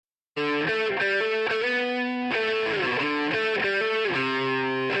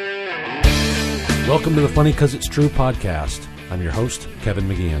Welcome to the Funny 'Cause It's True podcast. I'm your host, Kevin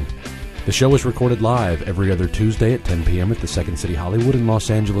McGeehan. The show is recorded live every other Tuesday at 10 p.m. at the Second City Hollywood in Los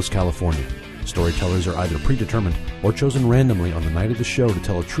Angeles, California. Storytellers are either predetermined or chosen randomly on the night of the show to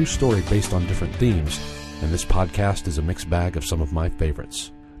tell a true story based on different themes, and this podcast is a mixed bag of some of my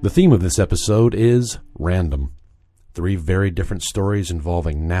favorites. The theme of this episode is random. 3 very different stories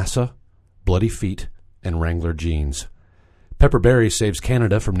involving NASA, Bloody Feet, and Wrangler jeans. Pepper Berry saves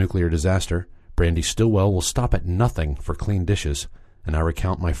Canada from nuclear disaster. Brandy Stillwell will stop at nothing for clean dishes, and I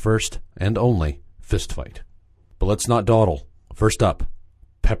recount my first and only fist fight. But let's not dawdle. First up,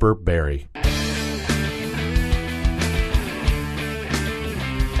 Pepper Berry.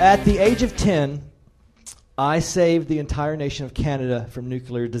 At the age of 10, I saved the entire nation of Canada from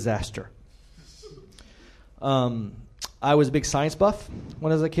nuclear disaster. I was a big science buff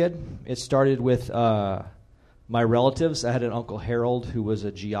when I was a kid. It started with my relatives. I had an Uncle Harold who was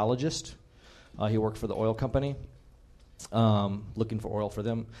a geologist. He worked for the oil company, looking for oil for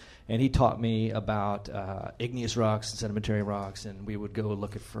them. And he taught me about igneous rocks and sedimentary rocks, and we would go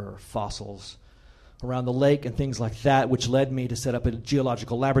looking for fossils around the lake and things like that, which led me to set up a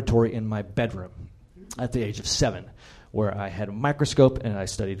geological laboratory in my bedroom at the age of 7, where I had a microscope and I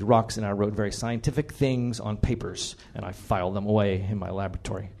studied rocks and I wrote very scientific things on papers, and I filed them away in my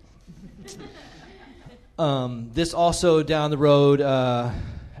laboratory. This also down the road,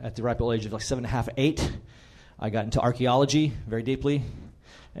 at the ripe old age of like 7.5, 8, I got into archaeology very deeply,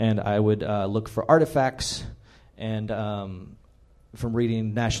 and I would look for artifacts, and from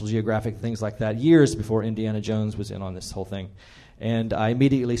reading National Geographic, things like that, years before Indiana Jones was in on this whole thing. And I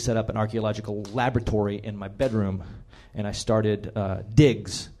immediately set up an archaeological laboratory in my bedroom, and I started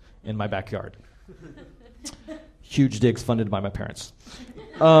digs in my backyard. Huge digs funded by my parents.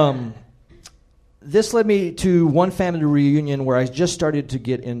 This led me to one family reunion where I just started to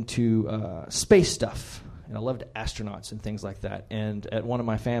get into space stuff, and I loved astronauts and things like that. And at one of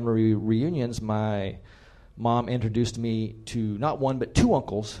my family reunions, my mom introduced me to not one but 2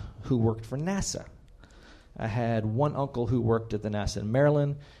 uncles who worked for NASA. I had one uncle who worked at the NASA in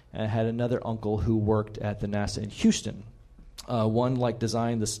Maryland, and I had another uncle who worked at the NASA in Houston. One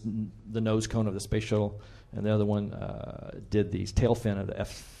designed the nose cone of the space shuttle, and the other one did the tail fin of the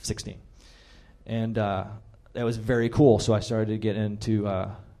F-16. And that was very cool. So I started to get into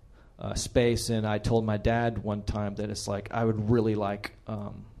space, and I told my dad one time that it's like I would really like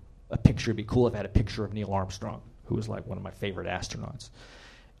a picture. It'd be cool if I had a picture of Neil Armstrong, who was like one of my favorite astronauts.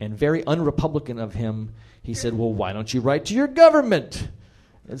 And very un-Republican of him, he said, well, why don't you write to your government?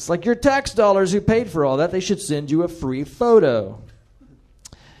 It's like your tax dollars who paid for all that. They should send you a free photo.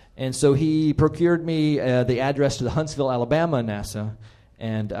 And so he procured me the address to the Huntsville, Alabama NASA,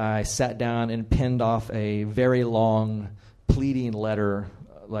 and I sat down and penned off a very long pleading letter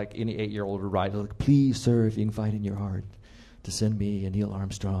like any 8-year-old would write. Like, please, sir, if you can find in your heart to send me a Neil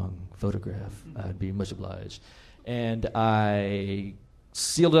Armstrong photograph, I'd be much obliged. And I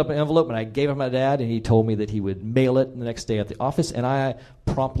sealed it up in an envelope, and I gave it to my dad, and he told me that he would mail it the next day at the office, and I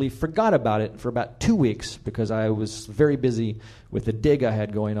promptly forgot about it for about 2 weeks because I was very busy with the dig I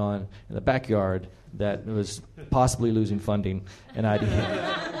had going on in the backyard that was possibly losing funding, and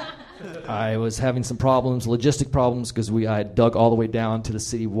I was having some problems, logistic problems, because I had dug all the way down to the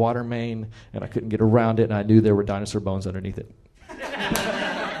city water main, and I couldn't get around it, and I knew there were dinosaur bones underneath it.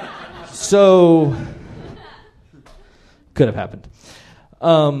 So, could have happened.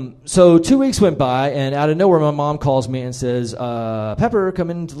 So 2 weeks went by, and out of nowhere, my mom calls me and says, Pepper, come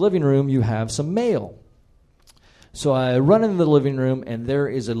into the living room, you have some mail. So I run into the living room, and there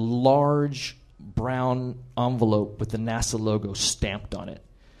is a large brown envelope with the NASA logo stamped on it.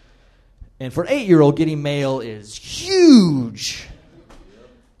 And for an 8-year-old, getting mail is huge.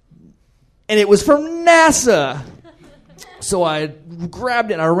 And it was from NASA. So I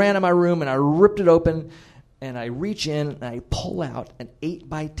grabbed it, and I ran in my room, and I ripped it open, and I reach in, and I pull out an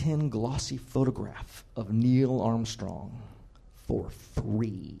 8x10 glossy photograph of Neil Armstrong for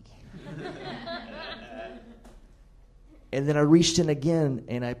free. And then I reached in again,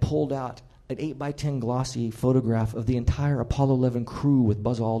 and I pulled out an 8x10 glossy photograph of the entire Apollo 11 crew with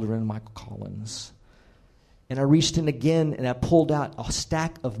Buzz Aldrin and Michael Collins. And I reached in again, and I pulled out a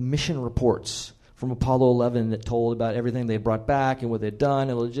stack of mission reports from Apollo 11 that told about everything they brought back and what they'd done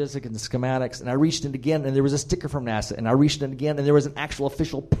and logistics and the schematics. And I reached in again, and there was a sticker from NASA. And I reached in again, and there was an actual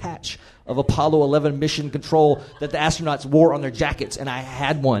official patch of Apollo 11 mission control that the astronauts wore on their jackets, and I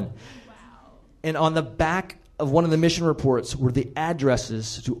had one. Wow. And on the back of one of the mission reports were the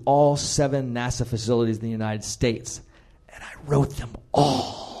addresses to all 7 NASA facilities in the United States. And I wrote them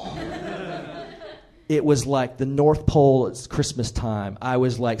all. it was like the North Pole. It's Christmas time. I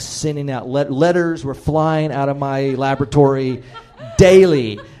was like sending out letters were flying out of my laboratory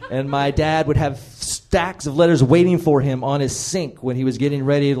daily, and my dad would have stacks of letters waiting for him on his sink when he was getting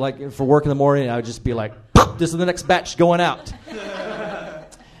ready for work in the morning. I would just be like, this is the next batch going out.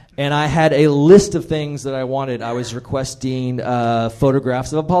 And I had a list of things that I wanted. I was requesting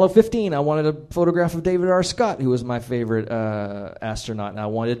photographs of Apollo 15. I wanted a photograph of David R. Scott, who was my favorite astronaut. And I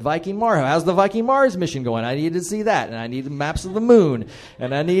wanted Viking Mars. How's the Viking Mars mission going? I needed to see that. And I needed maps of the moon.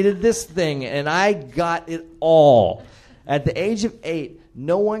 And I needed this thing. And I got it all. At the age of 8,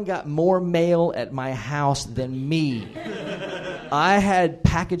 no one got more mail at my house than me. I had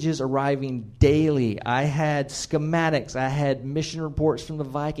packages arriving daily. I had schematics. I had mission reports from the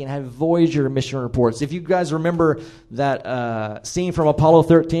Viking. I had Voyager mission reports. If you guys remember that scene from Apollo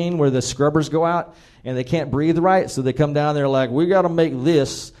 13 where the scrubbers go out and they can't breathe right, so they come down there like, we got to make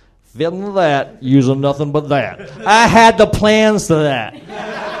this fit into that using nothing but that. I had the plans to that.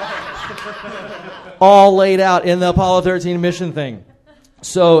 All laid out in the Apollo 13 mission thing.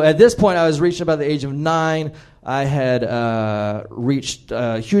 So at this point, I was reaching about the age of 9. I had reached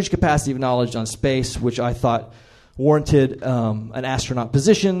a huge capacity of knowledge on space, which I thought warranted an astronaut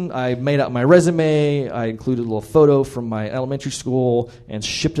position. I made out my resume. I included a little photo from my elementary school and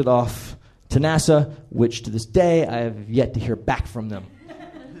shipped it off to NASA, which to this day I have yet to hear back from them.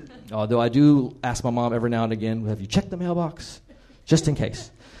 Although I do ask my mom every now and again, have you checked the mailbox? Just in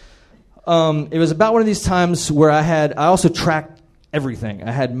case. It was about one of these times where I also tracked everything.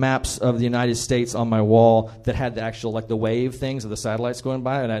 I had maps of the United States on my wall that had the actual, the wave things of the satellites going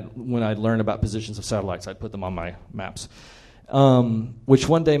by, and when I'd learn about positions of satellites, I'd put them on my maps. Which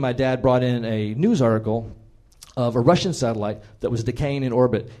one day my dad brought in a news article of a Russian satellite that was decaying in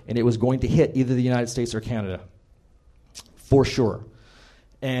orbit, and it was going to hit either the United States or Canada, for sure.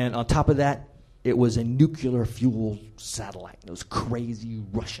 And on top of that, it was a nuclear-fueled satellite. Those crazy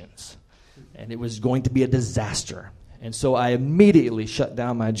Russians. And it was going to be a disaster. And so I immediately shut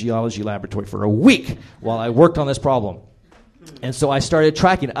down my geology laboratory for a week while I worked on this problem. And so I started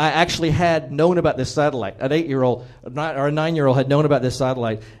tracking. I actually had known about this satellite. An 8-year-old or a 9-year-old had known about this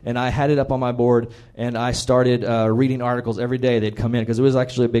satellite, and I had it up on my board, and I started reading articles every day. They'd come in because it was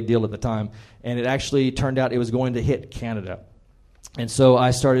actually a big deal at the time. And it actually turned out it was going to hit Canada. And so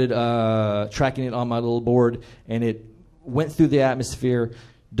I started tracking it on my little board, and it went through the atmosphere.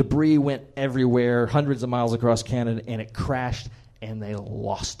 Debris went everywhere, hundreds of miles across Canada, and it crashed, and they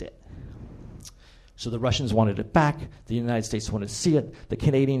lost it. So the Russians wanted it back. The United States wanted to see it. The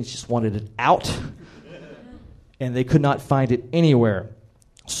Canadians just wanted it out, and they could not find it anywhere.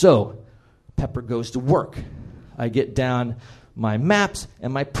 So Pepper goes to work. I get down my maps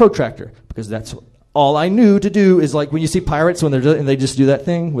and my protractor, because that's all I knew to do is when you see pirates when they just do that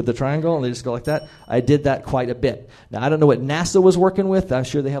thing with the triangle and they just go like that. I did that quite a bit. Now, I don't know what NASA was working with. I'm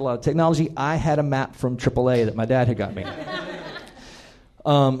sure they had a lot of technology. I had a map from AAA that my dad had got me.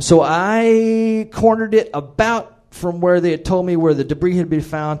 So I cornered it about from where they had told me where the debris had been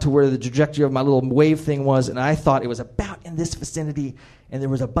found to where the trajectory of my little wave thing was, and I thought it was about in this vicinity, and there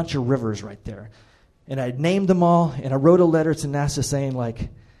was a bunch of rivers right there. And I named them all, and I wrote a letter to NASA saying,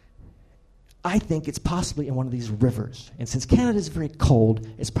 I think it's possibly in one of these rivers. And since Canada is very cold,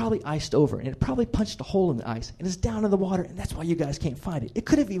 it's probably iced over. And it probably punched a hole in the ice. And it's down in the water, and that's why you guys can't find it. It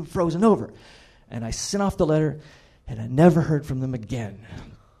could have even frozen over. And I sent off the letter, and I never heard from them again.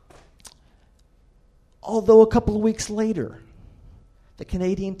 Although a couple of weeks later, the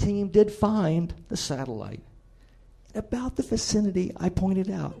Canadian team did find the satellite in about the vicinity I pointed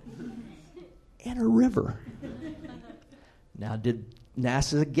out, in a river. Now, did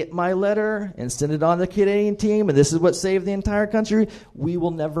NASA get my letter and send it on to the Canadian team, and this is what saved the entire country? We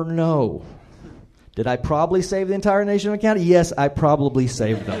will never know. Did I probably save the entire nation of Canada? Yes, I probably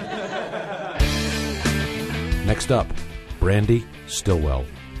saved them. Next up, Brandy Stillwell.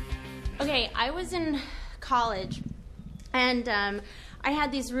 Okay, I was in college, and I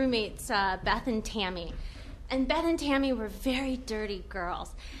had these roommates, Beth and Tammy. And Beth and Tammy were very dirty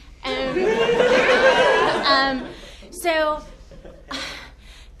girls. And so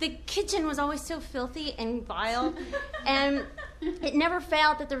the kitchen was always so filthy and vile, and it never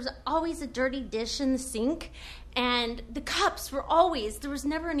failed that there was always a dirty dish in the sink, and the cups were always, there was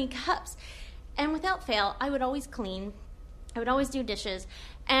never any cups. And without fail, I would always clean. I would always do dishes.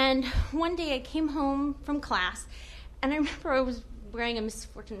 And one day I came home from class, and I remember I was wearing a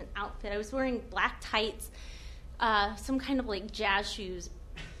misfortunate outfit. I was wearing black tights, some kind of jazz shoes,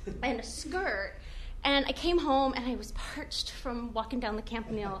 and a skirt. And I came home, and I was parched from walking down the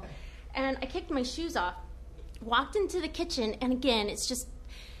Campanile. And I kicked my shoes off, walked into the kitchen, and again, it's just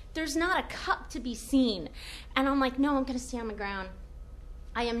there's not a cup to be seen. And I'm like, no, I'm going to stay on the ground.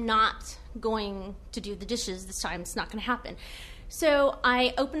 I am not going to do the dishes this time. It's not going to happen. So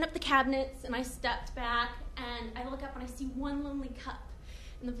I opened up the cabinets, and I stepped back, and I look up, and I see one lonely cup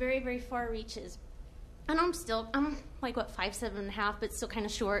in the very, very far reaches. And I'm like, 5'7.5", but still kind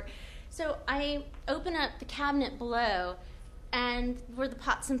of short. So I open up the cabinet below, and where the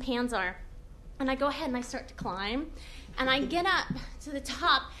pots and pans are, and I go ahead and I start to climb, and I get up to the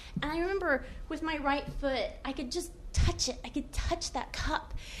top, and I remember with my right foot, I could just touch it. I could touch that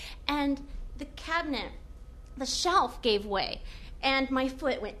cup, and the cabinet, the shelf gave way, and my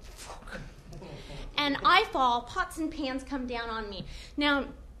foot went, and I fall, pots and pans come down on me. Now,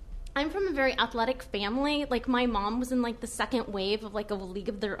 I'm from a very athletic family. Like, my mom was in, like, the second wave of, like, a league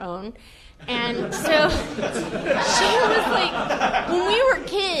of their own. And so she was, like, when we were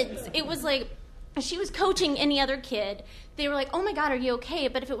kids, it was, like, she was coaching any other kid. They were like, oh, my God, are you okay?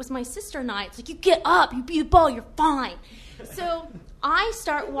 But if it was my sister and I, it's like, you get up, you beat the ball, you're fine. So I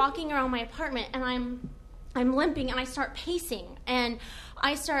start walking around my apartment, and I'm limping, and I start pacing. And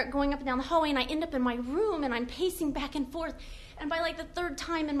I start going up and down the hallway, and I end up in my room, and I'm pacing back and forth. And by, like, the third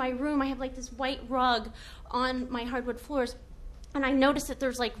time in my room, I have, like, this white rug on my hardwood floors. And I notice that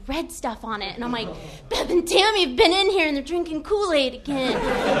there's, like, red stuff on it. And I'm like, Bev and Tammy have been in here, and they're drinking Kool-Aid again.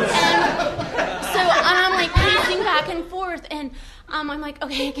 And so I'm, like, pacing back and forth. And I'm like,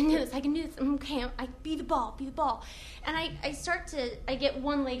 okay, I can do this. I'm okay. I be the ball. And I get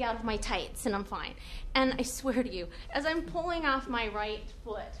one leg out of my tights, and I'm fine. And I swear to you, as I'm pulling off my right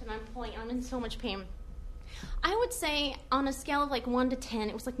foot, and I'm in so much pain, I would say on a scale of like 1 to 10,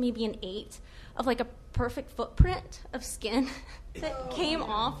 it was like maybe an 8 of like a perfect footprint of skin that came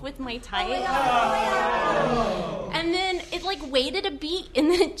off with my tights. And then it like waited a beat, and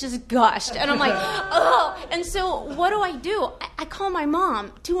then it just gushed. And I'm like, oh. And so what do? I call my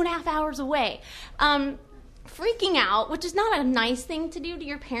mom 2.5 hours away. Freaking out, which is not a nice thing to do to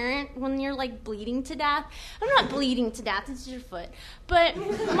your parent when you're like bleeding to death. I'm not bleeding to death, it's your foot. But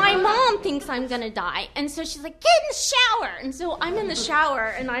my mom thinks I'm gonna die. And so she's like, get in the shower. And so I'm in the shower,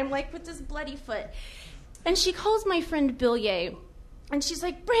 and I'm like with this bloody foot. And she calls my friend Billier, and she's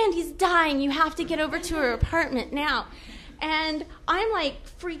like, Brandy's dying. You have to get over to her apartment now. And I'm like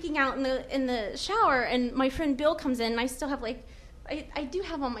freaking out in the shower, and my friend Bill comes in, and I still have like, I do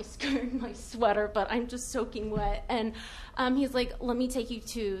have on my skirt and my sweater, but I'm just soaking wet. And he's like, let me take you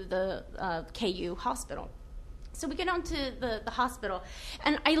to the KU hospital. So we get on to the hospital.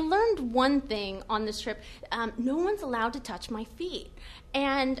 And I learned one thing on this trip. No one's allowed to touch my feet.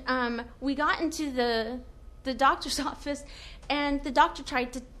 And we got into the doctor's office, and the doctor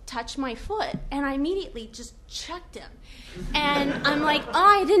tried to touch my foot, and I immediately just checked him. And I'm like, oh,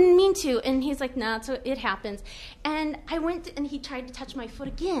 I didn't mean to. And he's like, no, so it happens. And I went, and he tried to touch my foot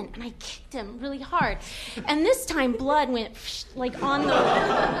again, and I kicked him really hard. And this time, blood went like on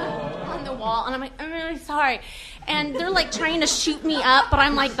the wall, and I'm like, I'm really sorry. And they're like trying to shoot me up, but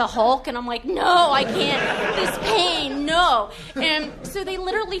I'm like the Hulk, and I'm like, no, I can't. This pain, no. And so they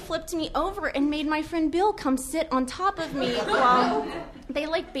literally flipped me over and made my friend Bill come sit on top of me while they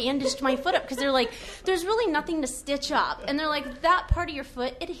like bandaged my foot up, because they're like, there's really nothing to stitch up. And they're like, that part of your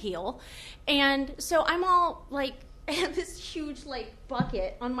foot, it'll heal. And so I'm all like, I have this huge like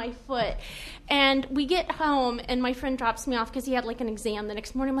bucket on my foot. And we get home, and my friend drops me off because he had like an exam the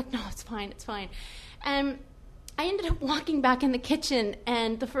next morning. I'm like, no, it's fine. And I ended up walking back in the kitchen,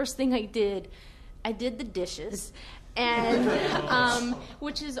 and the first thing I did the dishes. And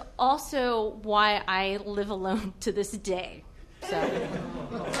which is also why I live alone to this day. So.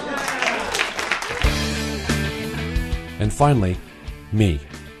 And finally, me,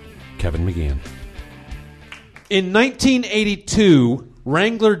 Kevin McGeehan. In 1982,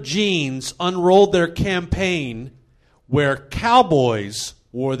 Wrangler Jeans unrolled their campaign where cowboys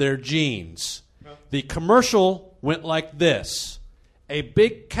wore their jeans. The commercial went like this. A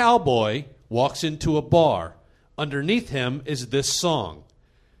big cowboy walks into a bar. Underneath him is this song.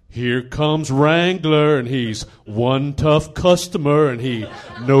 Here comes Wrangler, and he's one tough customer, and he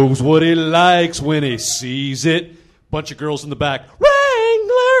knows what he likes when he sees it. Bunch of girls in the back,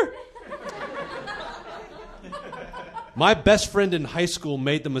 Wrangler! My best friend in high school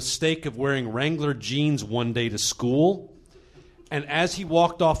made the mistake of wearing Wrangler jeans one day to school, and as he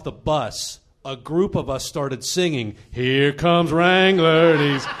walked off the bus, a group of us started singing, Here comes Wrangler,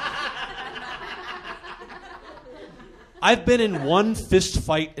 and he's... I've been in one fist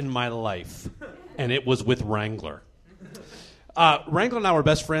fight in my life, and it was with Wrangler. Wrangler and I were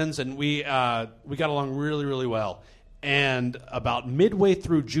best friends, and we got along really, really well. And about midway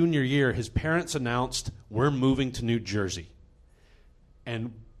through junior year, his parents announced, we're moving to New Jersey.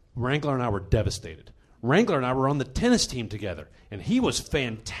 And Wrangler and I were devastated. Wrangler and I were on the tennis team together, and he was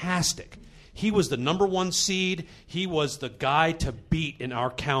fantastic. He was the number 1 seed. He was the guy to beat in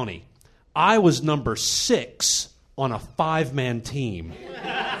our county. I was number 6 on a 5-man team.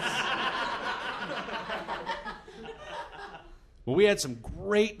 Well, we had some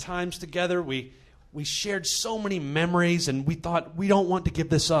great times together. We shared so many memories, and we thought, we don't want to give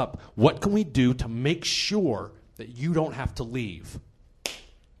this up. What can we do to make sure that you don't have to leave?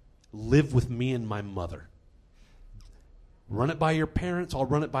 Live with me and my mother. Run it by your parents. I'll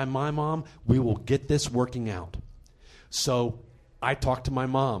run it by my mom. We will get this working out. So I talked to my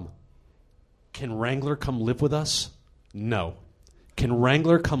mom. Can Wrangler come live with us? No. Can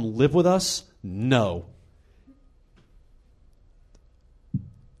Wrangler come live with us? No.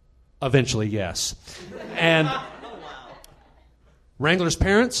 Eventually, yes. And Wrangler's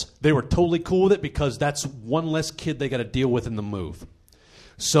parents, they were totally cool with it because that's one less kid they got to deal with in the move.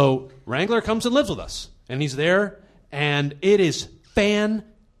 So Wrangler comes and lives with us, and he's there, and it is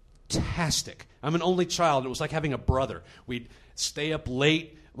fantastic. I'm an only child. It was like having a brother. We'd stay up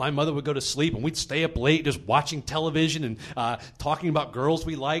late. My mother would go to sleep, and we'd stay up late just watching television and talking about girls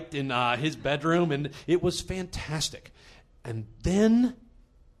we liked in his bedroom, and it was fantastic. And then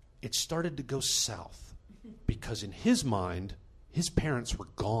it started to go south because in his mind, his parents were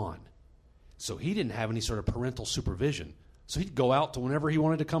gone. So he didn't have any sort of parental supervision. So he'd go out to whenever he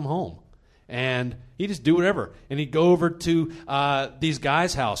wanted to come home. And he'd just do whatever. And he'd go over to these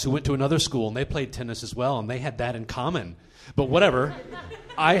guys' house who went to another school, and they played tennis as well, and they had that in common. But whatever,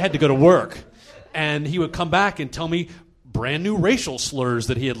 I had to go to work. And he would come back and tell me brand new racial slurs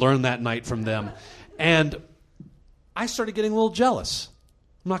that he had learned that night from them. And I started getting a little jealous.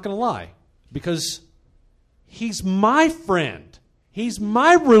 I'm not going to lie. Because he's my friend. He's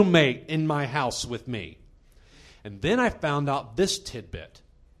my roommate in my house with me. And then I found out this tidbit.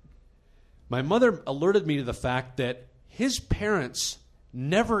 My mother alerted me to the fact that his parents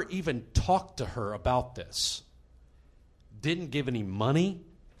never even talked to her about this. Didn't give any money,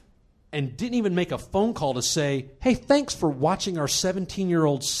 and didn't even make a phone call to say, hey, thanks for watching our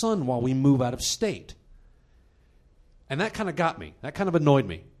 17-year-old son while we move out of state. And that kind of got me. That kind of annoyed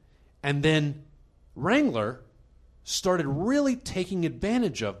me. And then Wrangler started really taking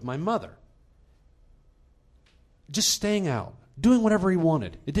advantage of my mother. Just staying out, doing whatever he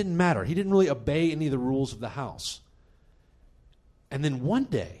wanted. It didn't matter. He didn't really obey any of the rules of the house. And then one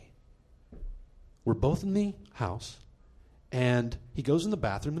day, we're both in the house, and he goes in the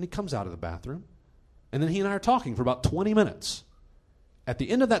bathroom, and he comes out of the bathroom, and then he and I are talking for about 20 minutes. At the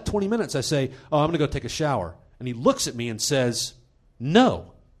end of that 20 minutes, I say, oh, I'm going to go take a shower. And he looks at me and says,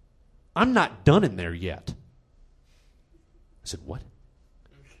 no, I'm not done in there yet. I said, what?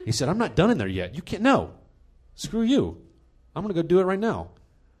 He said, I'm not done in there yet. You can't, no. Screw you. I'm going to go do it right now.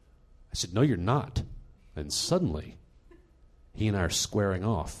 I said, no, you're not. And suddenly, he and I are squaring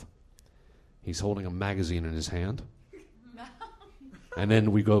off. He's holding a magazine in his hand. And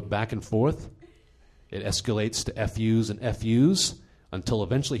then we go back and forth. It escalates to FUs and FUs until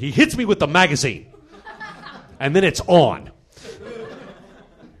eventually he hits me with the magazine. And then it's on.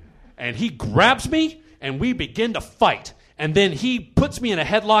 And he grabs me, and we begin to fight. And then he puts me in a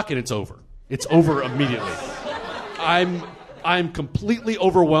headlock, and it's over. It's over immediately. I'm completely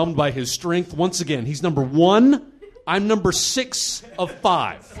overwhelmed by his strength. Once again, he's number 1. I'm number 6 of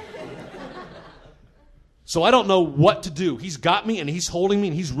 5. So I don't know what to do. He's got me, and he's holding me,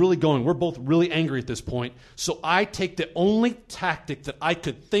 and he's really going. We're both really angry at this point. So I take the only tactic that I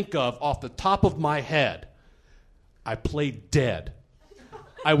could think of off the top of my head. I played dead.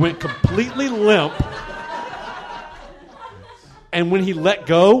 I went completely limp. And when he let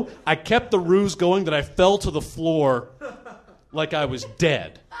go, I kept the ruse going that I fell to the floor like I was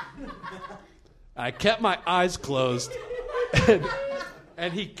dead. I kept my eyes closed.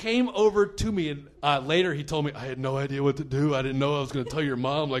 And he came over to me, and later he told me, I had no idea what to do. I didn't know I was going to tell your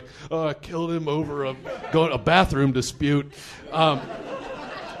mom. Like, oh, I killed him over a bathroom dispute.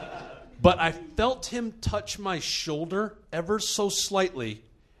 But I felt him touch my shoulder ever so slightly,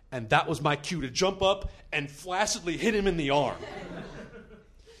 and that was my cue to jump up and flaccidly hit him in the arm.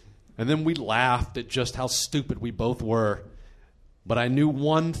 And then we laughed at just how stupid we both were. But I knew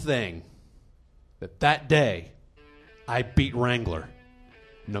one thing, that day I beat Wrangler,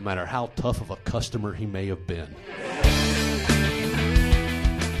 no matter how tough of a customer he may have been.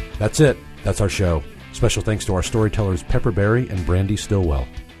 That's it. That's our show. Special thanks to our storytellers Pepper Berry and Brandy Stillwell.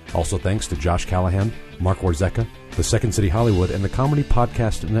 Also thanks to Josh Callahan, Mark Warzeka, the Second City Hollywood, and the Comedy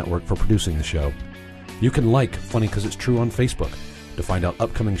Podcast Network for producing the show. You can like Funny 'Cause It's True on Facebook to find out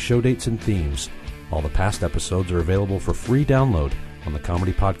upcoming show dates and themes. All the past episodes are available for free download on the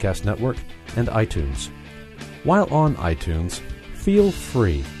Comedy Podcast Network and iTunes. While on iTunes, feel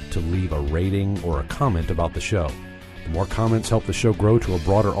free to leave a rating or a comment about the show. The more comments help the show grow to a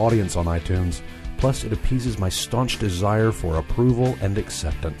broader audience on iTunes, plus it appeases my staunch desire for approval and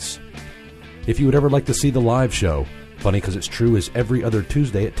acceptance. If you would ever like to see the live show, Funny 'Cause It's True is every other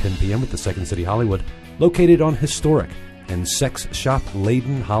Tuesday at 10 p.m. at the Second City Hollywood, located on historic and sex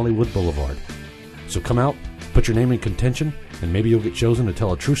shop-laden Hollywood Boulevard. So come out, put your name in contention, and maybe you'll get chosen to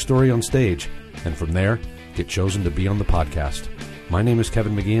tell a true story on stage, and from there, get chosen to be on the podcast. My name is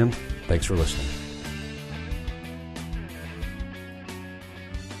Kevin McGeehan. Thanks for listening.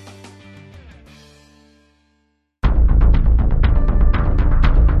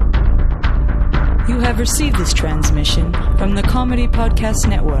 You have received this transmission from the Comedy Podcast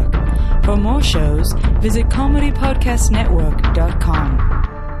Network. For more shows, visit comedypodcastnetwork.com.